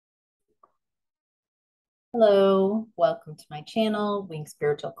Hello, welcome to my channel, Wing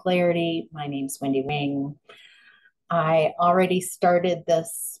Spiritual Clarity. My name's Wendy Wing. I already started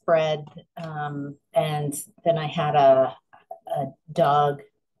this spread, and then I had a dog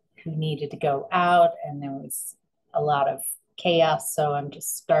who needed to go out, and there was a lot of chaos. So I'm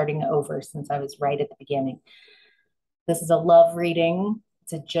just starting over since I was right at the beginning. This is a love reading.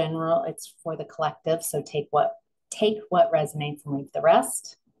 It's a general, it's for the collective. So take what resonates and leave the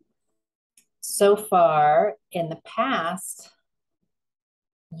rest. So far in the past,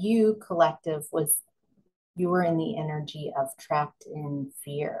 you collective was you were in the energy of trapped in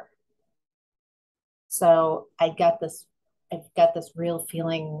fear. So I've got this real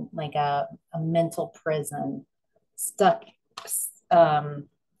feeling like a mental prison, stuck um,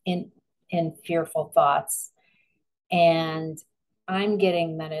 in in fearful thoughts. And I'm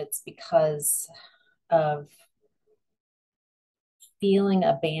getting that it's because of feeling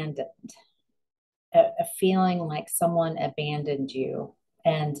abandoned, a feeling like someone abandoned you,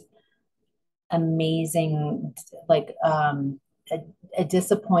 and amazing, like a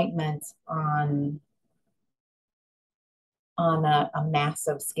disappointment on a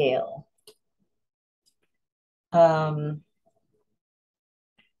massive scale. Um,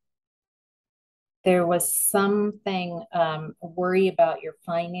 there was something, worry about your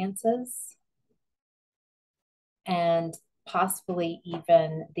finances, and possibly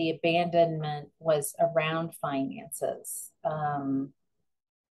even the abandonment was around finances.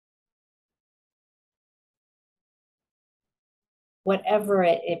 Whatever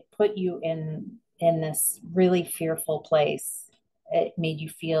it put you in this really fearful place. It made you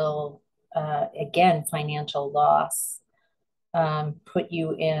feel, again, financial loss, put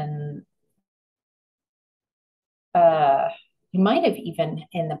you in, uh, you might have even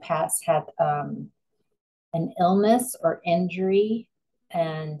in the past had an illness or injury.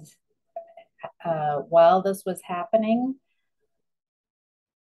 And while this was happening,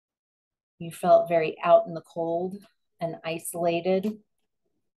 you felt very out in the cold and isolated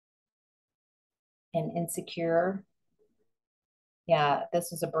and insecure. Yeah,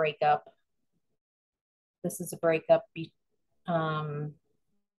 this was a breakup. This is a breakup. Um,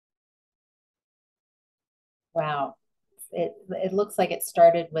 wow. It looks like it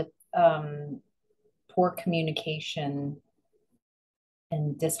started with poor communication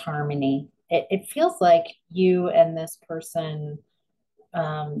and disharmony. It feels like you and this person,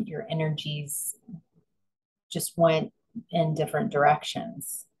 your energies just went in different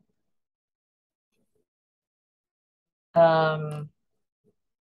directions. Um,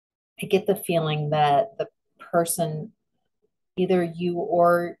 I get the feeling that the person, either you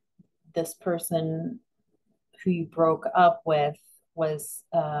or this person who you broke up with, was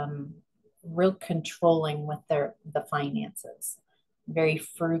real controlling with the finances, very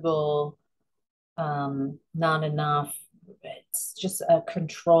frugal, not enough. It's just a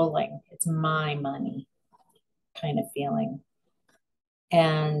controlling. It's my money kind of feeling,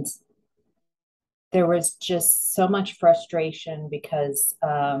 and there was just so much frustration because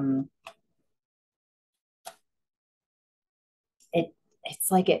it it's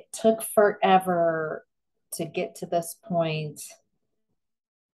like it took forever to get to this point,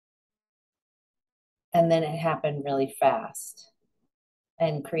 and then it happened really fast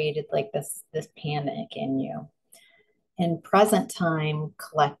and created like this panic in you. In present time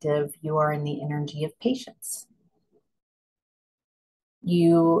collective, you are in the energy of patience.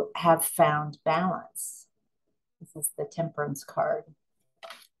 You have found balance. This is the temperance card.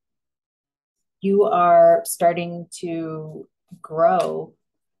 You are starting to grow.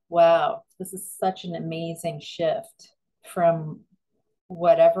 Wow, this is such an amazing shift from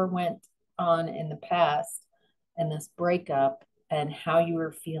whatever went on in the past and this breakup, and how you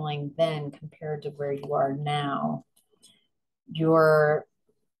were feeling then compared to where you are now. You're,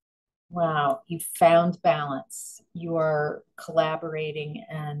 wow, you found balance. You are collaborating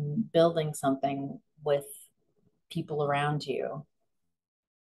and building something with people around you.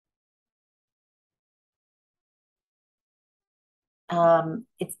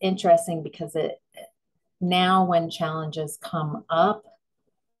 It's interesting because it now when challenges come up,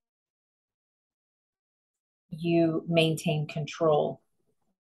 you maintain control.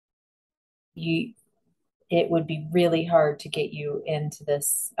 You It would be really hard to get you into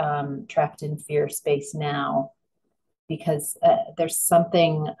this trapped in fear space now, because there's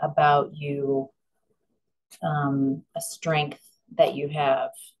something about you, a strength that you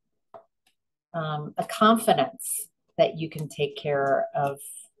have, a confidence that you can take care of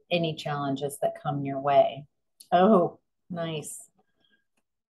any challenges that come your way. Oh, nice.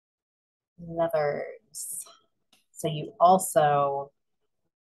 Lovers. So you also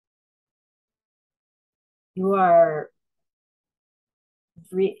You are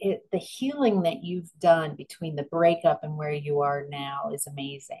the healing that you've done between the breakup and where you are now is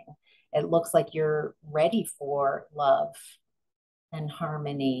amazing. It looks like you're ready for love and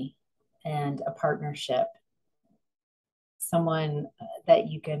harmony and a partnership, someone that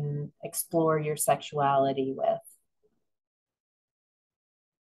you can explore your sexuality with.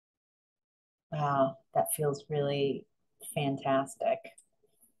 Wow, that feels really fantastic.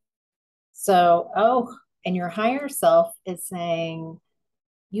 So, oh, and your higher self is saying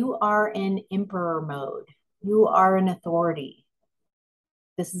you are in emperor mode. You are an authority.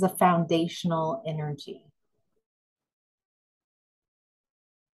 This is a foundational energy.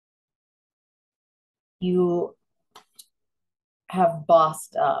 You have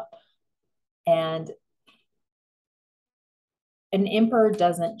bossed up, and an emperor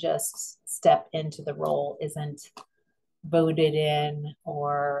doesn't just step into the role, isn't voted in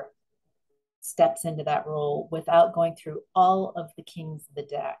or steps into that role without going through all of the kings of the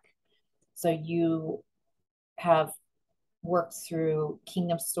deck. So you have worked through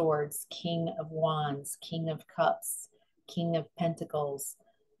King of Swords, King of Wands, King of Cups, King of Pentacles.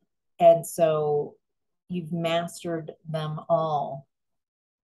 And so you've mastered them all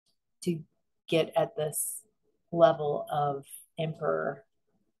to get at this level of emperor.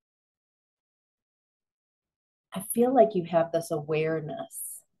 I feel like you have this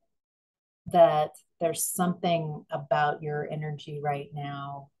awareness that there's something about your energy right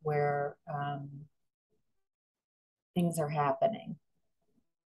now where things are happening.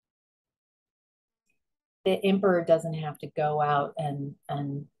 The emperor doesn't have to go out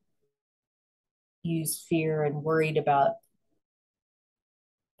and use fear and worried about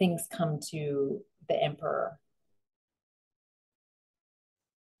things come to the emperor.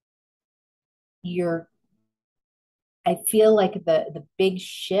 You're I feel like the big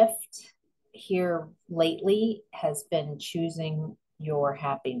shift here lately has been choosing your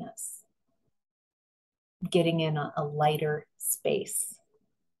happiness, getting in a lighter space.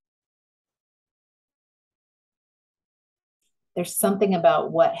 There's something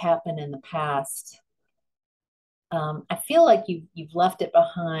about what happened in the past. I feel like you've left it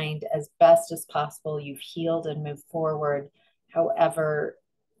behind as best as possible. You've healed and moved forward. However,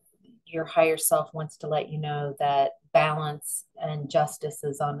 your higher self wants to let you know that balance and justice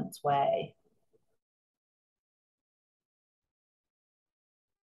is on its way.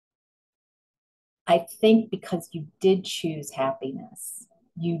 I think because you did choose happiness,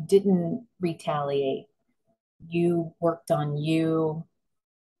 you didn't retaliate. You worked on you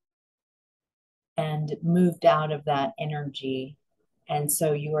and moved out of that energy. And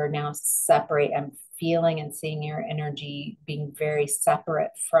so you are now separate. I'm feeling and seeing your energy being very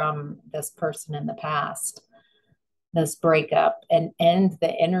separate from this person in the past, this breakup, and end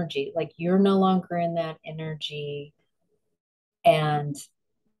the energy. Like you're no longer in that energy. And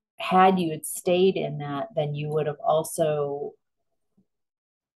had you had stayed in that, then you would have also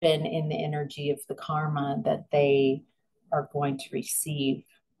been in the energy of the karma that they are going to receive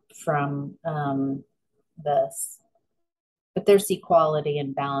from this. But there's equality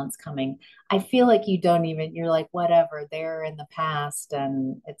and balance coming. I feel like you don't even, you're like, whatever, they're in the past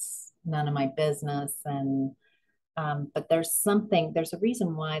and it's none of my business. And, but there's something, there's a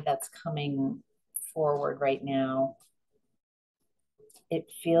reason why that's coming forward right now. It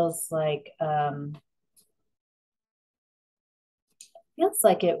feels like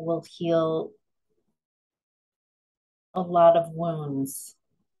it will heal a lot of wounds.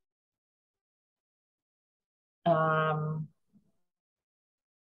 Um,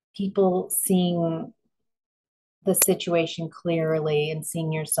 People seeing the situation clearly and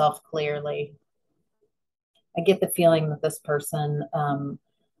seeing yourself clearly. I get the feeling that this person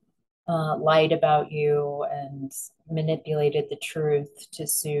lied about you and manipulated the truth to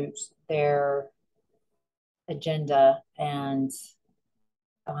suit their agenda, and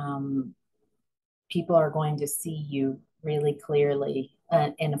um, people are going to see you really clearly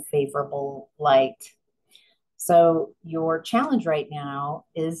in a favorable light. So, your challenge right now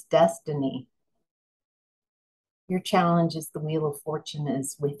is destiny. Your challenge is the Wheel of Fortune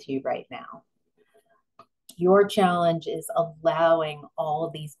is with you right now. Your challenge is allowing all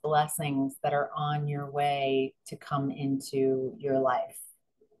of these blessings that are on your way to come into your life.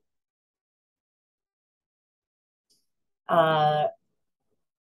 Uh,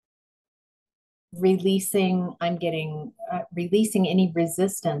 I'm getting releasing any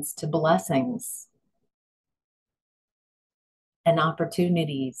resistance to blessings and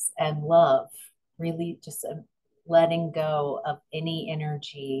opportunities and love. Really just letting go of any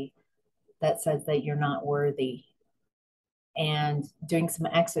energy that says that you're not worthy. and doing some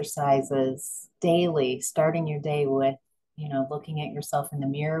exercises daily, starting your day with, looking at yourself in the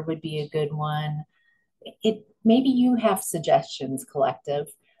mirror would be a good one. It maybe you have suggestions, collective,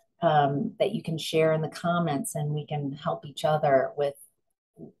 that you can share in the comments, and we can help each other with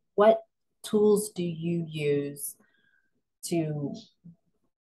what tools do you use to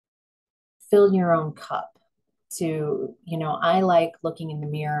fill your own cup. I like looking in the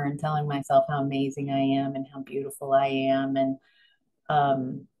mirror and telling myself how amazing I am and how beautiful I am,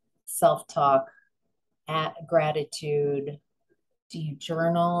 and self-talk, at gratitude. Do you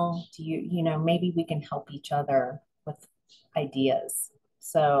journal? Do maybe we can help each other with ideas.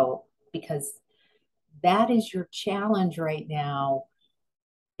 So, because that is your challenge right now,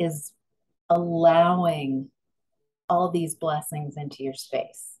 is allowing all these blessings into your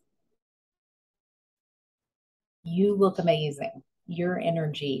space. You look amazing. Your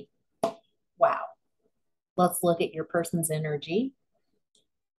energy, wow. Let's look at your person's energy.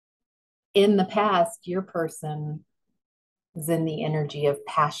 In the past, your person is in the energy of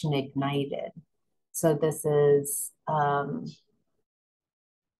passion ignited. So this is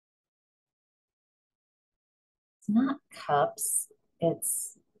it's not cups,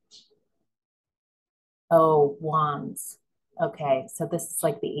 it's wands. Okay, so this is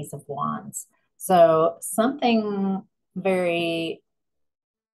like the Ace of Wands. So something very,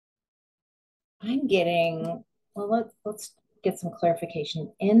 I'm getting, well, let's get some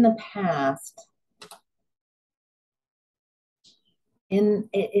clarification. In the past,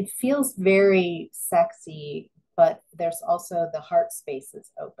 it feels very sexy, but there's also the heart space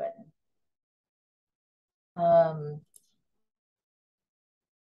is open.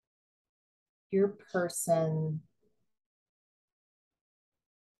 Your person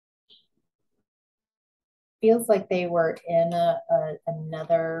feels like they were in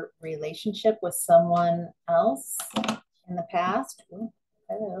another relationship with someone else in the past. Ooh,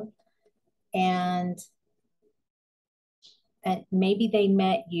 hello. And maybe they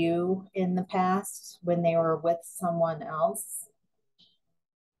met you in the past when they were with someone else.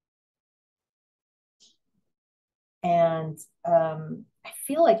 And I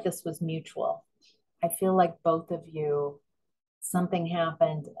feel like this was mutual. I feel like both of you, something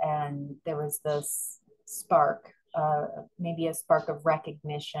happened and there was this spark, maybe a spark of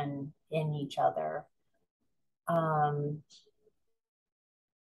recognition in each other.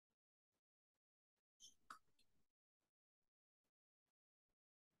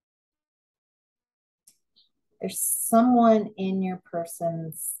 There's someone in your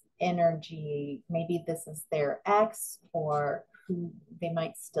person's energy. Maybe this is their ex, or who they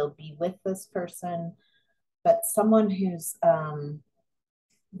might still be with this person, but someone who's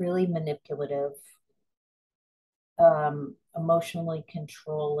really manipulative, emotionally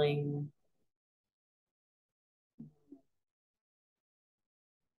controlling.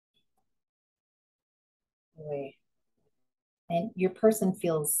 Wait. And your person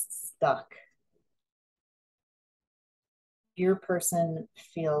feels stuck. Your person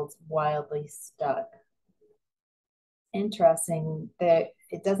feels wildly stuck. Interesting that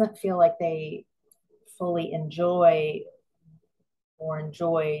it doesn't feel like they fully enjoy or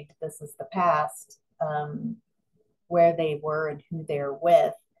enjoyed, this is the past, where they were and who they're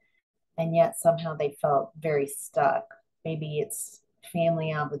with, and yet somehow they felt very stuck. Maybe it's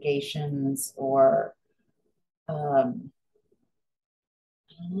family obligations, or I don't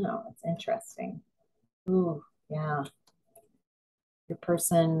know. It's interesting. Ooh, yeah. Your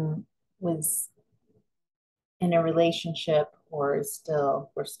person was in a relationship, or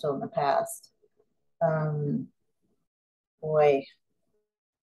we're still in the past. Um, Boy,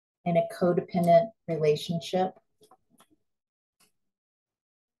 in a codependent relationship.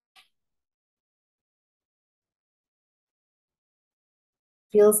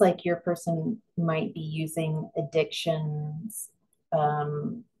 Feels like your person might be using addictions,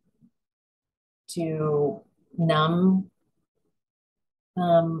 to numb,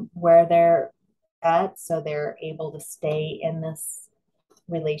 where they're at, so they're able to stay in this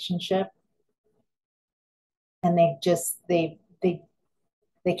relationship, and they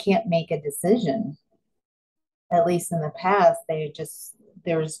can't make a decision. At least in the past,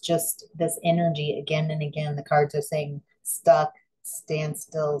 there's just this energy again and again. The cards are saying stuck,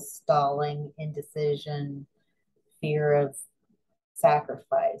 standstill, stalling, indecision, fear of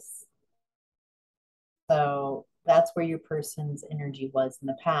sacrifice. So that's where your person's energy was in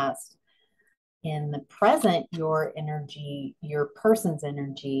the past. In the present, your person's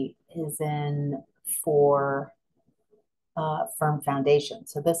energy is in for firm foundation.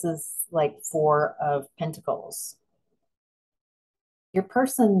 So this is like Four of Pentacles. Your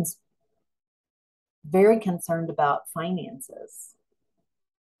person's very concerned about finances.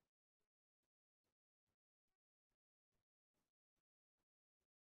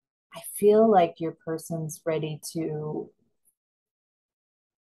 I feel like your person's ready to,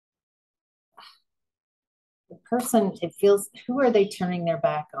 the person, it feels, who are they turning their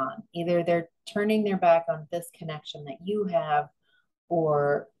back on? Either they're turning their back on this connection that you have,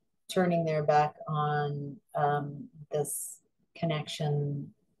 or turning their back on this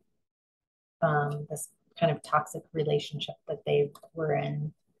connection, this kind of toxic relationship that they were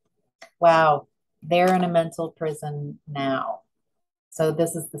in. Wow, they're in a mental prison now. So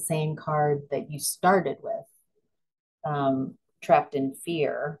this is the same card that you started with, trapped in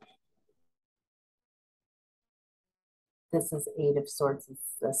fear. This is Eight of Swords.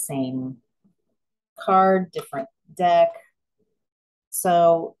 It's the same card, different deck.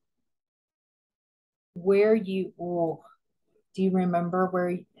 So where you, ooh, do you remember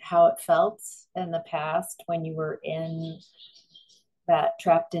how it felt in the past when you were in that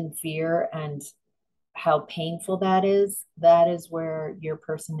trapped in fear, and how painful that is? That is where your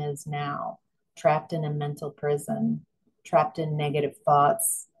person is now, trapped in a mental prison, trapped in negative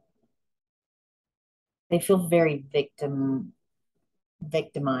thoughts. They feel very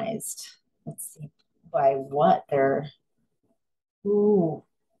victimized. Let's see by what they're, ooh.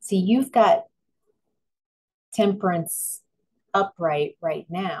 See, you've got temperance upright right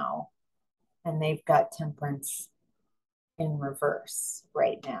now, and they've got temperance in reverse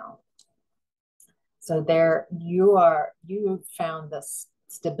right now. So there you found this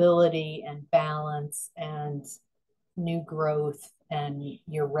stability and balance and new growth, and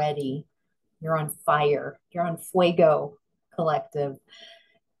you're ready. You're on fire. You're on fuego, collective.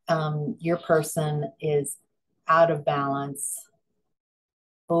 Your person is out of balance,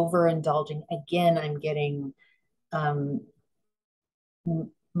 overindulging. Again, I'm getting um,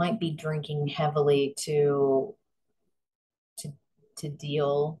 might be drinking heavily to to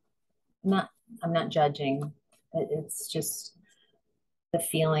deal. Not, I'm not judging. It's just the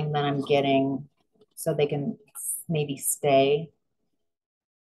feeling that I'm getting, so they can maybe stay.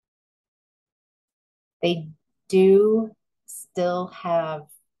 They do still have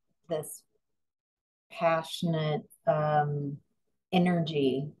this passionate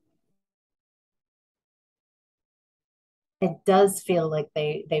energy. It does feel like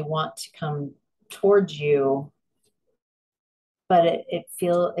they want to come towards you, but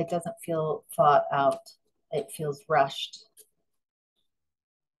it doesn't feel thought out. It feels rushed.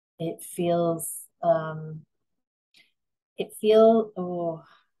 It feels oh,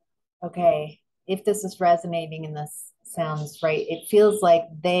 okay. If this is resonating and this sounds right, it feels like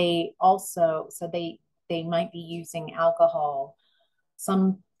they also, so they might be using alcohol,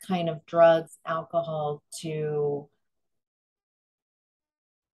 some kind of drugs, alcohol, to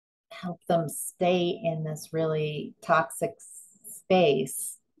help them stay in this really toxic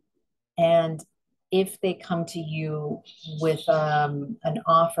space. And if they come to you with an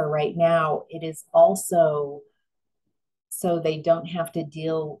offer right now, it is also so they don't have to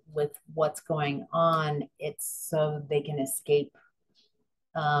deal with what's going on. It's so they can escape,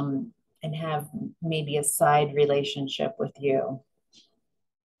 and have maybe a side relationship with you.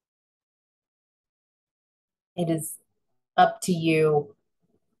 It is up to you.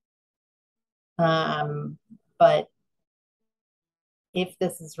 Um, but if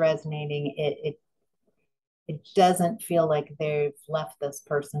this is resonating, it doesn't feel like they've left this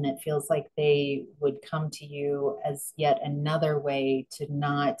person. It feels like they would come to you as yet another way to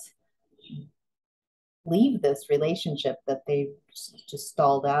not leave this relationship that they've just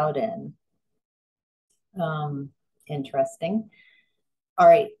stalled out in. Um, Interesting. All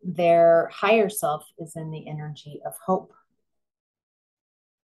right, their higher self is in the energy of hope.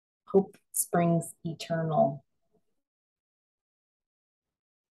 Hope springs eternal.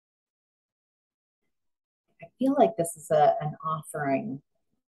 I feel like this is an offering.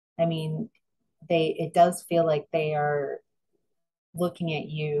 I mean, it does feel like they are looking at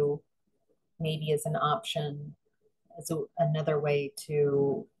you maybe as an option, as another way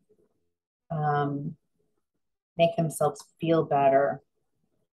to um, make themselves feel better.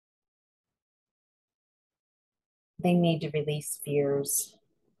 They need to release fears,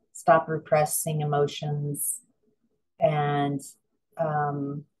 stop repressing emotions, and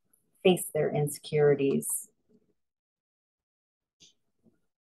um, face their insecurities.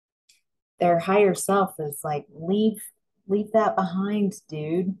 Their higher self is like, leave that behind,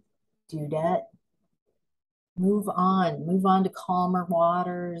 dude, dudette. Move on to calmer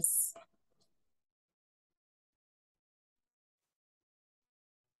waters.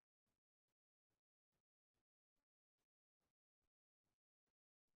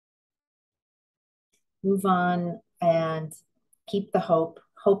 move on and keep the hope.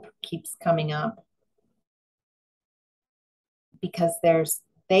 Hope keeps coming up because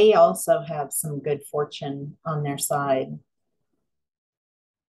they also have some good fortune on their side.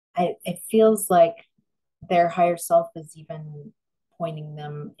 It feels like their higher self is even pointing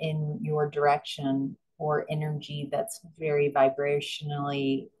them in your direction or energy that's very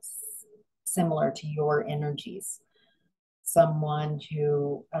vibrationally similar to your energies. Someone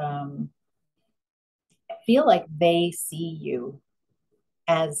who feel like they see you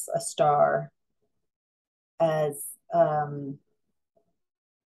as a star, as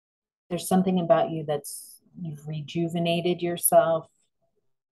there's something about you that's you've rejuvenated yourself.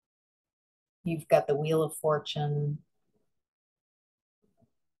 You've got the wheel of fortune.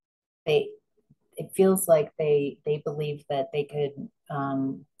 They it feels like they believe that they could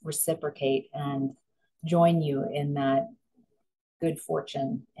reciprocate and join you in that good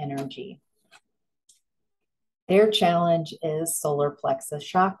fortune energy. Their challenge is solar plexus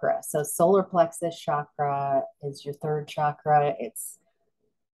chakra. So solar plexus chakra is your third chakra. It's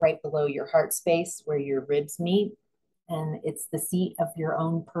right below your heart space where your ribs meet, and it's the seat of your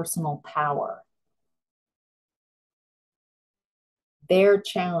own personal power. Their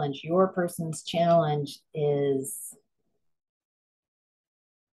challenge, your person's challenge, is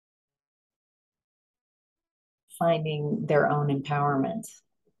finding their own empowerment,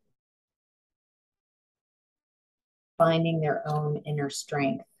 finding their own inner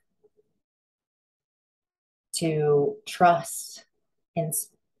strength to trust in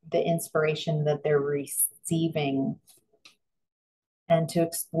the inspiration that they're receiving and to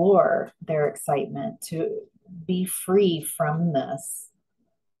explore their excitement, to be free from this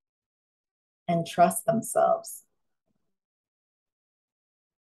and trust themselves.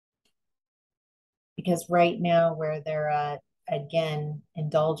 Because right now, where they're at, again,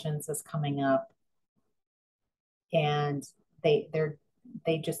 indulgence is coming up and they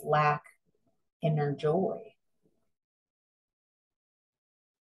just lack inner joy.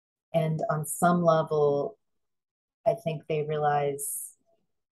 And on some level, I think they realize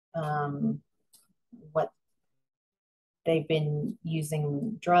what they've been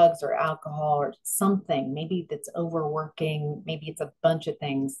using drugs or alcohol or something. Maybe it's overworking, maybe it's a bunch of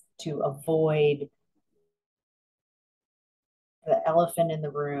things to avoid the elephant in the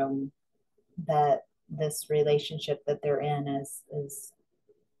room that this relationship that they're in is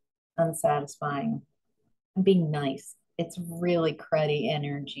unsatisfying. And being nice. It's really cruddy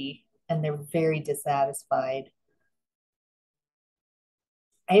energy and they're very dissatisfied.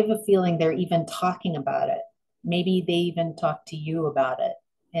 I have a feeling they're even talking about it. Maybe they even talk to you about it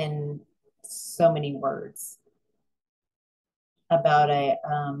in so many words about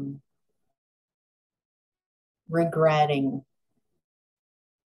regretting,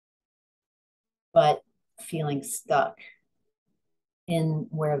 but feeling stuck in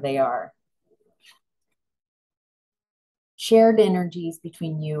where they are. Shared energies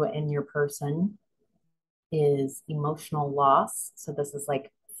between you and your person is emotional loss. So this is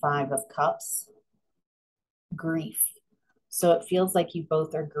like 5 of Cups. Grief. So it feels like you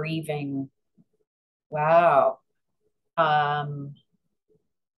both are grieving. Wow. Um,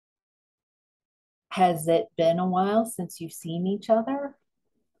 has it been a while since you've seen each other?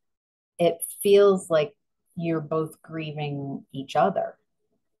 It feels like you're both grieving each other.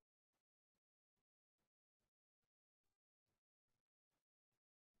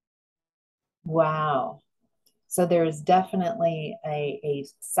 Wow. So there's definitely a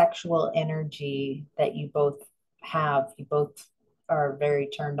sexual energy that you both have. You both are very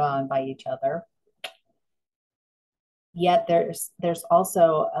turned on by each other. Yet there's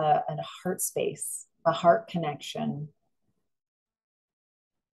also a heart space, a heart connection.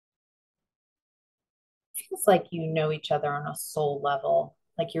 It feels like you know each other on a soul level,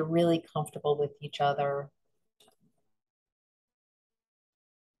 like you're really comfortable with each other.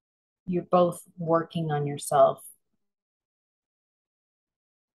 You're both working on yourself.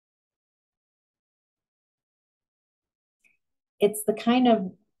 It's the kind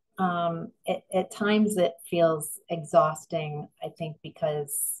of at times it feels exhausting, I think,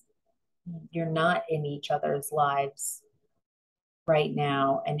 because you're not in each other's lives right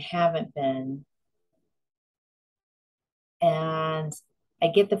now and haven't been. And I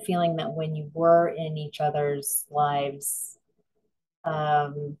get the feeling that when you were in each other's lives,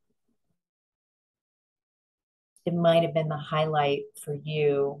 um, it might have been the highlight for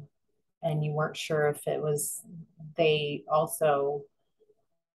you, and you weren't sure if it was, they also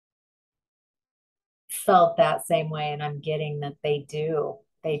felt that same way. And I'm getting that they do.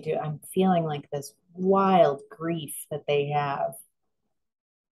 They do. I'm feeling like this wild grief that they have.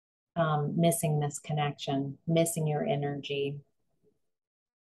 missing this connection, missing your energy,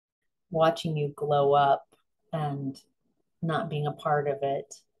 watching you glow up and not being a part of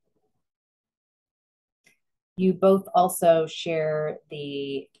it. You both also share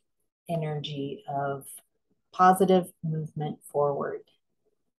the energy of positive movement forward.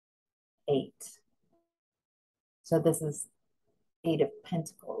 8. So this is 8 of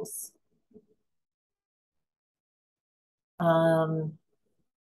Pentacles.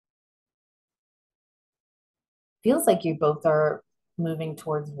 Feels like you both are moving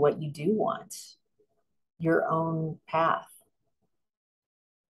towards what you do want, your own path,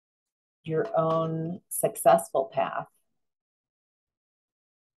 your own successful path.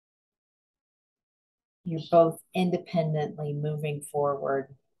 You're both independently moving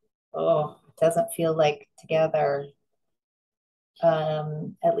forward. Oh, it doesn't feel like together,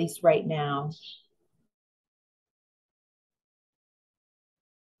 at least right now.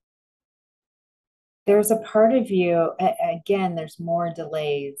 There's a part of you, again, there's more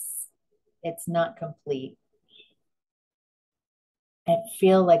delays. It's not complete. I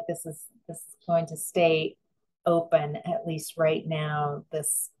feel like this is going to stay open, at least right now,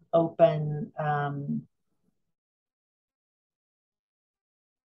 this open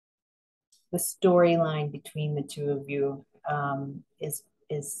the storyline between the two of you is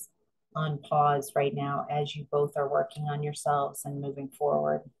on pause right now as you both are working on yourselves and moving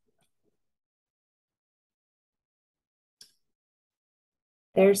forward.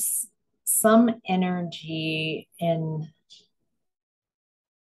 There's some energy in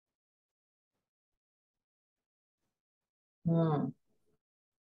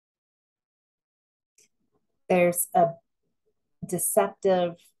there's a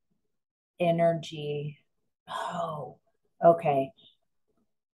deceptive energy. Oh, okay.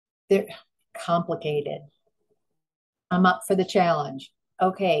 They're complicated. I'm up for the challenge.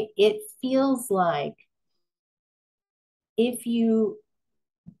 Okay, it feels like if you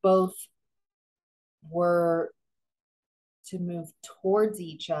both were to move towards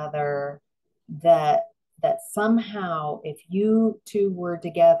each other, that somehow if you two were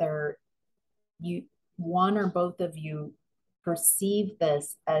together, you one or both of you perceive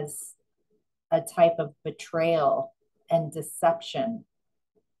this as a type of betrayal and deception.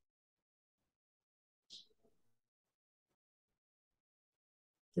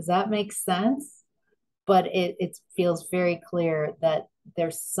 Does that make sense? But it feels very clear that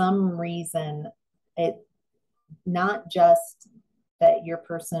there's some reason, it not just that your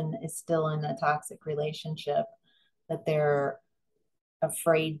person is still in a toxic relationship, that they're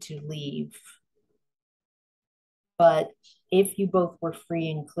afraid to leave. But if you both were free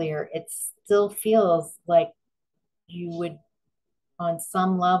and clear, it still feels like you would, on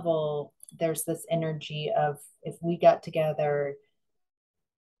some level, there's this energy of if we got together,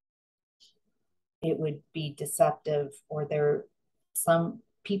 it would be deceptive, or there some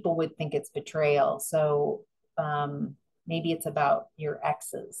people would think it's betrayal. So maybe it's about your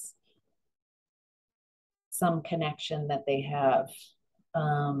exes, some connection that they have.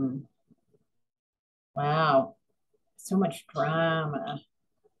 Um, wow, so much drama.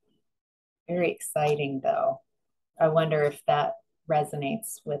 Very exciting, though. I wonder if that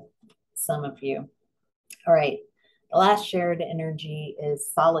resonates with some of you. All right, the last shared energy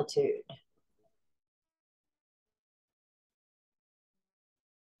is solitude.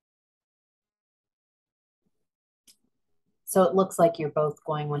 So it looks like you're both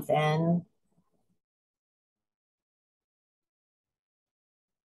going within.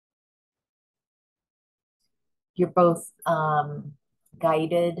 You're both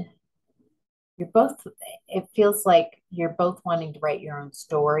guided. You're both, it feels like you're both wanting to write your own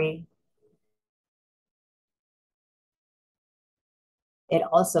story. It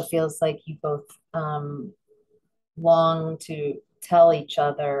also feels like you both long to tell each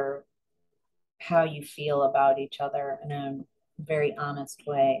other how you feel about each other in a very honest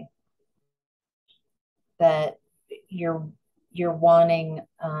way. That you're you're wanting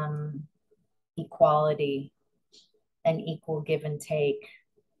equality and equal give and take.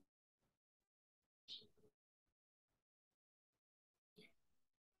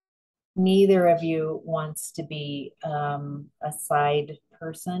 Neither of you wants to be a side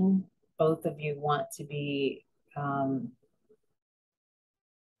person. Both of you want to be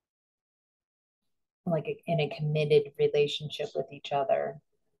like in a committed relationship with each other.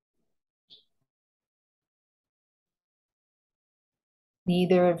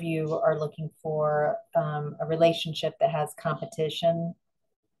 Neither of you are looking for a relationship that has competition.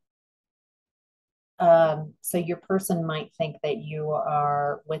 So your person might think that you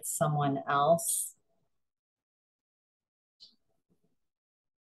are with someone else.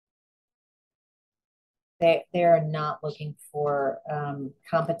 they are not looking for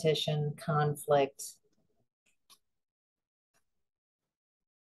competition, conflict.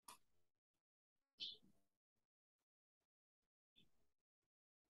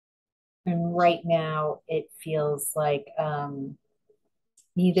 And right now, it feels like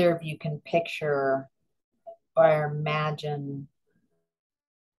neither of you can picture or imagine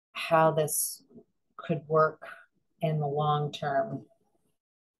how this could work in the long term.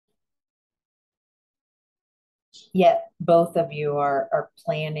 Yet both of you are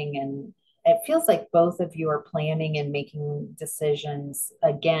planning, and it feels like both of you are planning and making decisions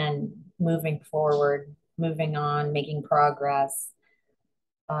again, moving forward, moving on, making progress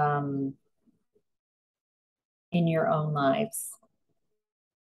um, in your own lives.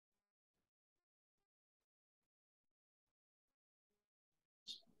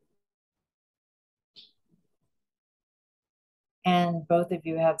 And both of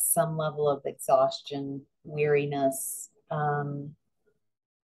you have some level of exhaustion, weariness.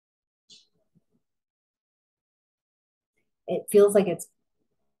 It feels like it's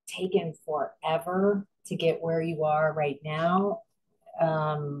taken forever to get where you are right now.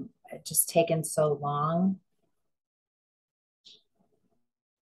 It's just taken so long.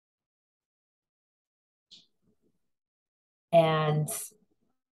 And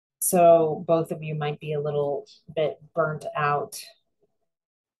so both of you might be a little bit burnt out.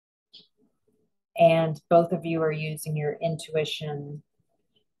 And both of you are using your intuition.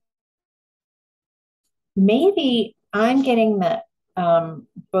 Maybe I'm getting that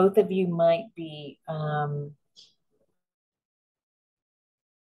both of you might be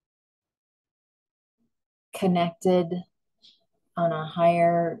connected on a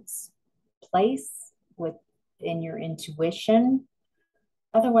higher place with in your intuition.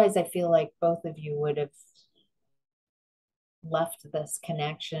 Otherwise, I feel like both of you would have left this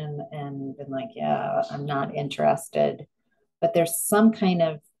connection and been like, yeah, I'm not interested. But there's some kind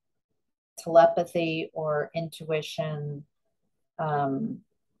of telepathy or intuition um,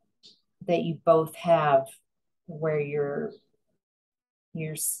 that you both have where you're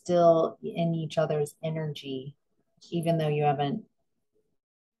still in each other's energy, even though you haven't,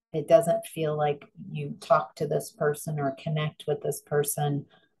 it doesn't feel like you talk to this person or connect with this person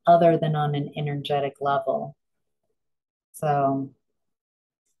other than on an energetic level. So,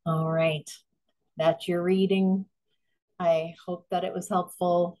 all right, that's your reading. I hope that it was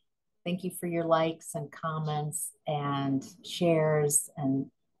helpful. Thank you for your likes and comments and shares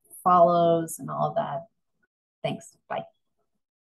and follows and all that. Thanks. Bye.